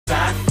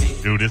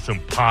Dude, it's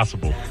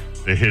impossible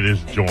to hit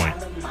his joint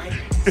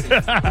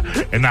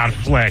and not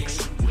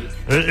flex.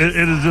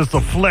 It is just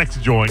a flex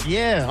joint.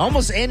 Yeah,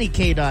 almost any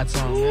K-Dot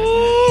song.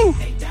 Woo!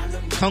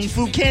 Kung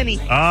Fu Kenny.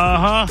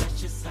 Uh-huh.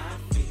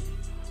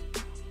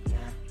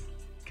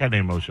 Cat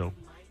Named Mo Show.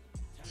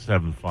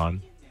 7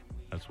 Fun.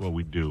 That's what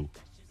we do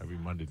every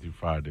Monday through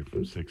Friday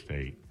from 6 to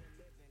 8.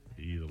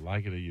 You either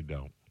like it or you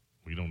don't.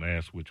 We don't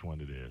ask which one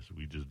it is.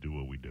 We just do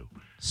what we do.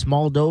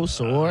 Small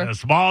dose or? A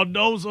small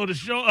dose or the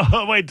short.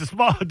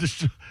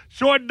 The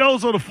short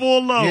dose or the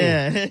full load.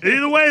 Yeah.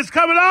 Either way, it's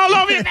coming all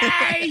over your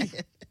face.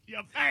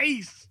 Your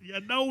face. You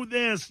know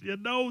this.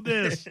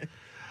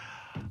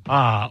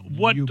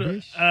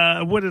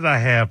 What did I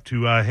have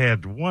to? I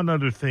had one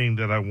other thing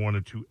that I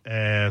wanted to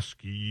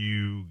ask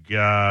you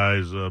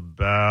guys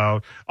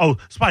about. Oh,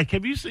 Spike,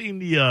 have you seen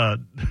the?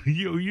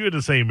 You're in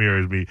the same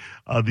area as me.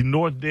 The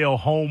Northdale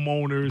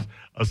Homeowners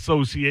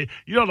Association.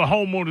 You know the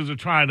homeowners are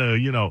trying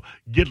to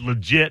get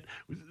legit.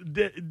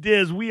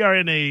 Diz, we are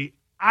in a.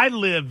 I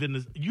live in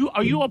this.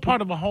 Are you a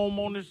part of a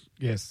homeowners?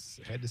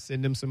 Yes, I had to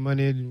send them some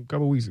money a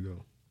couple weeks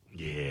ago.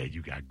 Yeah,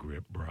 you got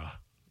grip, bruh.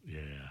 Yeah.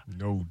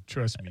 No,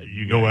 trust me.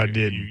 I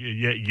did.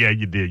 Yeah,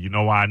 you did. You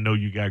know why I know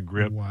you got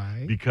grip?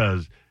 Why?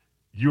 Because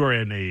you're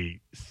in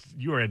a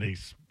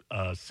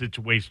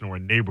situation or a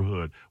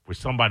neighborhood where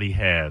somebody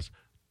has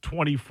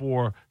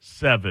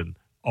 24/7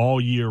 all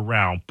year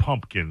round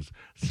pumpkins,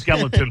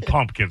 skeleton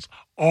pumpkins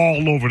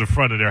all over the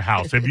front of their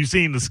house. Have you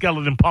seen the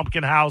skeleton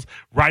pumpkin house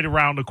right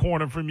around the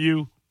corner from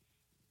you?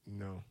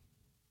 No.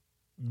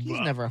 He's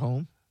never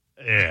home.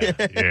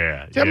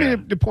 Yeah. Tell me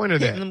the point of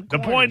that. The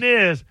point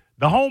is,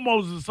 the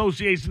homeowners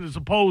association is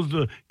supposed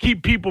to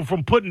keep people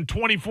from putting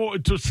 24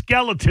 to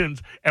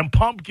skeletons and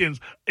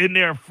pumpkins in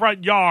their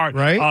front yard,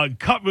 right?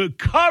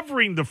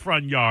 Covering the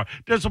front yard.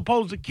 They're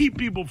supposed to keep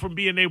people from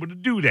being able to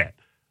do that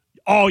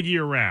all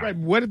year round. Right.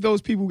 What if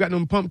those people who got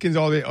them pumpkins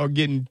are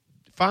getting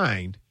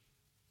fined?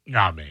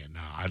 Nah, man.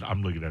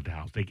 I'm looking at the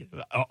house. They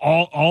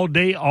all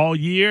day, all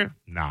year.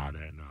 No.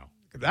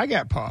 Because I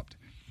got popped.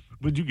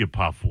 What'd you get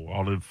popped for?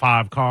 All the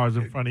 5 cars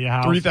in front of your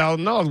house?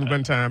 $3,000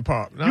 one time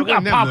popped. You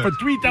got popped for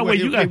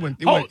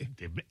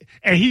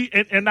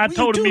 $3,000. And I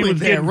told him he was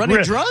getting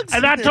gripped. Drugs?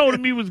 And I told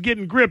him he was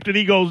getting gripped, and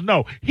he goes,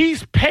 "No,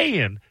 he's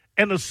paying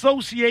an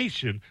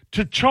association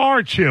to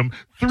charge him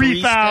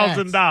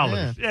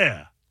 $3,000."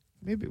 Yeah.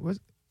 Maybe it was.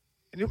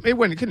 It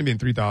couldn't have been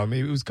 $3,000.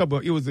 Maybe it was a couple.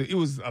 It was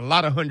a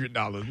lot of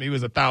 $100. Maybe it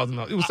was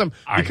 $1,000. It was some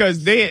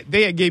because they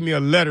had gave me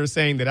a letter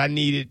saying that I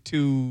needed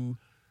to.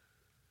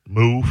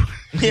 Move.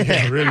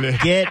 Yeah, really.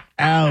 Get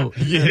out.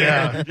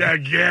 Yeah,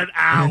 get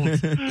out.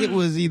 It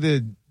was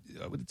either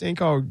what's the thing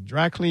called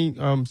dry clean,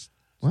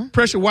 what?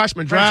 Pressure wash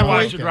my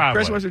driveway.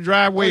 Pressure wash your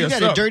driveway. You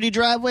got a dirty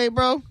driveway,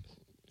 bro?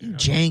 You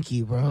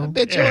janky, bro. I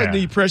bet yours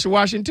need pressure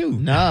washing too.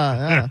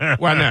 Nah.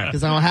 Why not?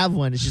 Because I don't have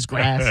one. It's just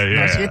grass.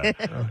 Yeah.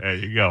 There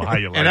you go. How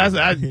you like it?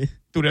 I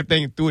threw that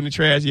thing, threw in the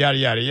trash, yada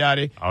yada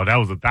yada. Oh, that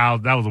was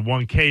 $1,000. That was a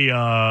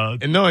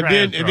 $1,000. And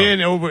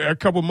then over a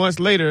couple months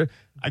later,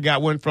 I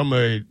got one from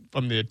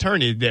the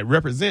attorney that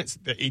represents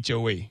the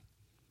HOA.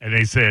 And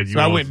they said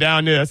I went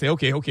down there. I said,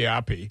 okay,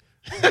 I'll pay.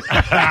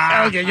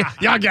 Okay,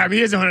 y'all got me.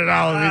 Here's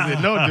 $100. They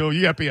said, no, dude,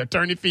 you got to pay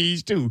attorney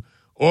fees too,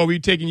 or we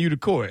taking you to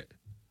court.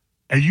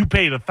 And you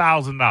paid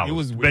 $1,000. It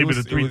was maybe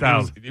the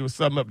 $3,000. It was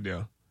something up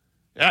there.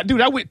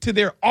 Dude, I went to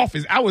their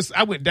office. I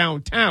went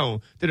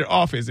downtown to their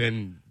office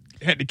and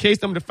had to case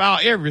them to file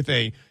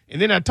everything.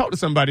 And then I talked to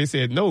somebody and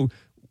said, no,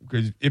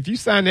 because if you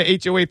sign that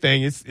HOA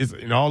thing, it's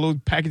in all those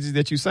packages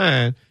that you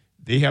sign,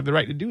 they have the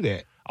right to do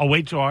that. Oh,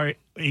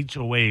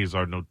 HOAs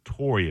are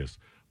notorious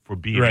for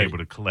being able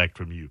to collect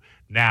from you.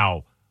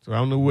 Now, so I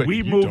don't know what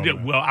we moved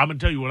it. Well, I'm going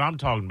to tell you what I'm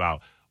talking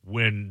about.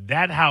 When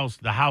that house,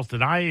 the house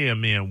that I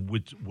am in,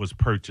 which was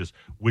purchased,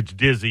 which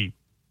Dizzy,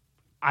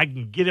 I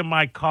can get in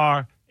my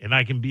car and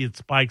I can be at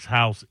Spike's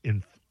house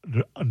in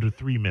under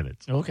 3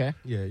 minutes. Okay.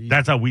 Yeah.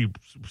 That's how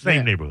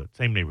same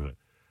neighborhood.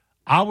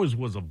 Ours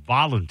was a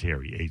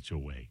voluntary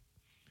HOA.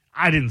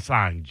 I didn't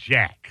sign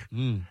jack.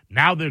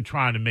 Now they're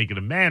trying to make it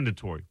a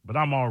mandatory, but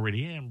I'm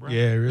already in, bro.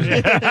 Yeah,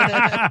 really.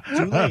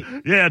 Too late.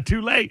 Yeah,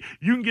 too late.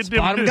 You can get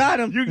Spot them.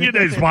 Got him. You can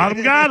get Spot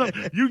 'em got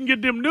him. You can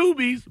get them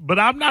newbies, but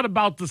I'm not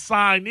about to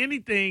sign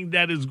anything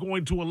that is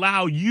going to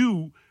allow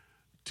you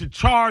to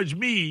charge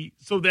me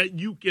so that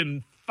you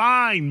can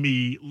fine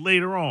me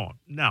later on.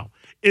 No,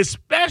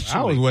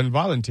 especially Ours wasn't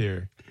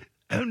voluntary.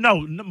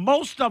 No,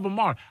 most of them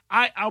are.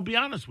 I'll be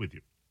honest with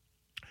you.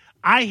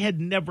 I had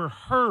never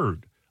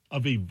heard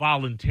of a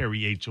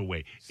voluntary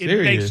HOA.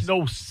 It makes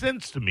no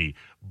sense to me,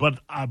 but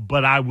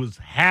I was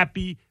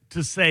happy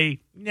to say,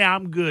 yeah,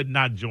 I'm good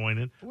not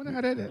joining. I wonder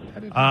how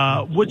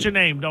that what's your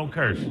name? Don't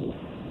curse.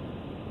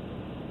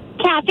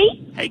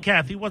 Kathy? Hey,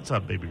 Kathy, what's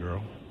up, baby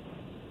girl?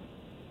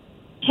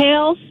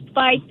 Tell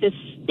Spike to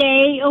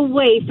stay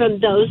away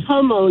from those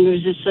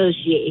homeowners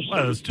associations.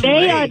 Well, it's too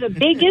they late. are the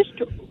biggest.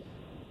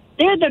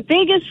 They're the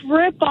biggest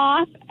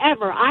rip-off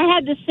ever. I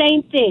had the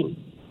same thing.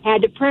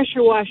 Had to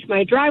pressure wash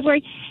my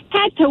driveway.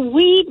 Had to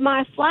weed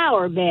my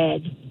flower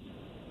bed.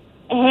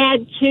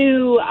 had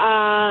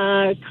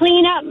to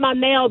clean up my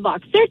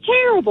mailbox. They're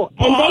terrible.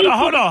 And Hold they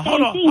on. did the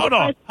same thing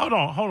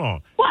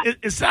because- What?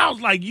 It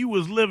sounds like you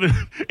was living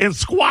in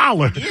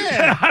squalor.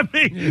 Yeah. I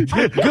mean,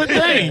 Good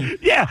thing.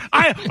 Yeah,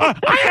 I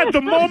had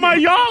to mow my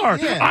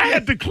yard. Yeah. I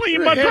had to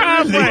clean my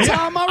driveway.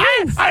 Tile my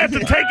roof. I had to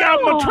take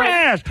out my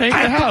trash. Paint the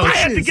I house.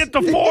 had to get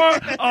the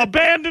 4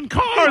 abandoned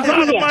cars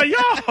out of my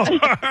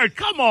yard.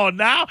 Come on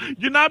now.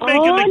 You're not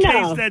making the no.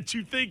 case that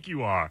you think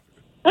you are.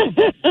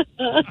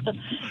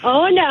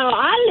 Oh, no,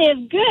 I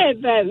live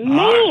good, but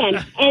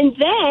man. And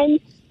then,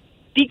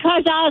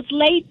 because I was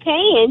late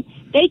paying,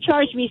 they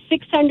charged me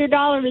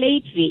 $600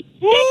 late fee.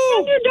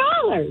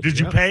 $600. Did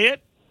you pay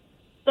it?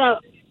 So,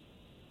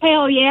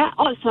 hell yeah.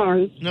 Oh,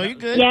 sorry. No, you're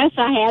good. Yes,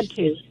 I had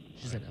to.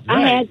 I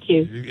had to.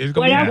 It's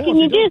What gonna be else more can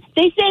if you do? don't.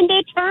 They send an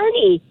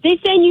attorney. They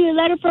send you a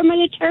letter from an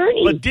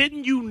attorney. But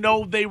didn't you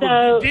know they were?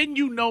 So- Didn't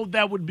you know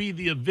that would be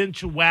the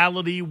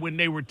eventuality when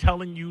they were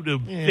telling you to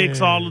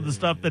fix all of the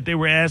stuff that they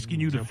were asking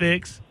you to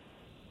fix?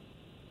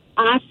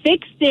 I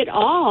fixed it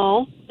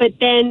all, but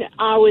then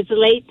I was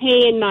late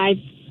paying my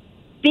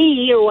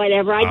fee or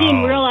whatever. I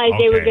didn't Oh, realize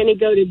they were okay. going to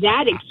go to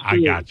that I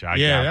extreme. got you.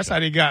 Yeah, that's how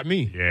they got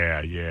me.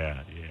 Yeah.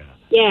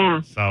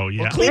 Yeah. So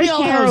yeah. Well, clean They're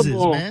your houses,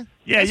 terrible. man.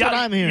 Yeah, That's what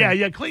I'm hearing.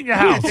 Yeah, clean your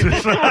house.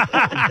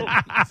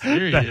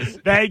 Serious.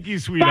 Thank you,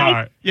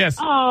 sweetheart. Yes.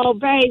 Oh,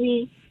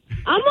 baby.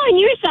 I'm on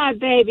your side,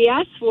 baby.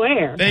 I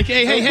swear. Thank you.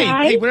 Hey,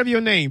 Okay? whatever your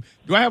name.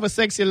 Do I have a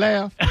sexy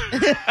laugh?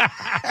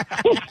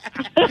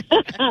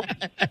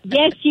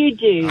 Yes, you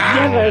do. You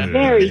have a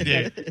very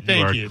Yeah. You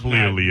Thank are you.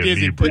 clearly Now,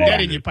 Dizzy, put that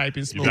inebriated. in your pipe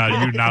and smoke.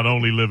 You not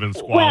only live in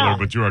squalor, Well,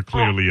 but you are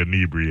clearly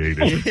inebriated.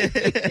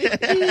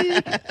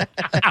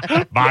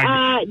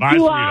 Bye, do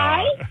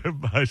sweetheart. I?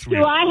 Bye, sweetheart.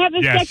 Do I have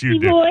a yes, sexy you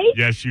do. voice?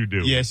 Yes, you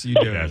do. Yes, you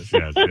do. Yes.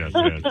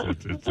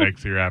 It's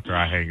sexier after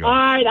I hang All up.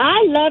 right.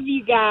 I love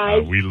you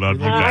guys. We love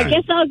you I guys.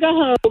 guess I'll go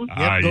home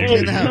Yep, go you clean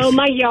can- the house. mow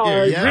my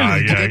yard. Yeah,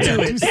 Yeah. Get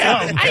to it.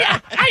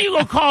 How you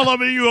gonna call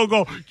them and you gonna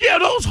go, yeah,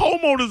 those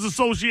homeowners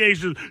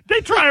associations,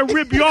 they try and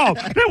rip you off.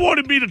 They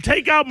wanted me to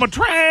take out my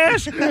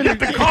trash, get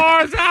the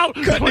cars out,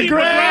 clean my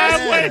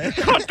driveway,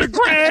 cut the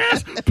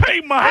grass,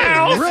 paint my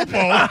house.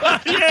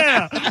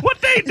 Yeah, what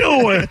they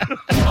doing?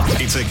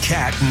 It's a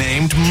cat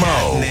named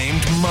Mo.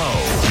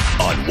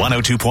 On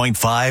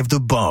 102.5 The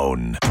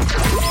Bone.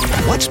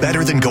 What's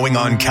better than going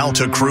on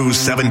Calta Cruise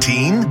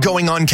 17? Going on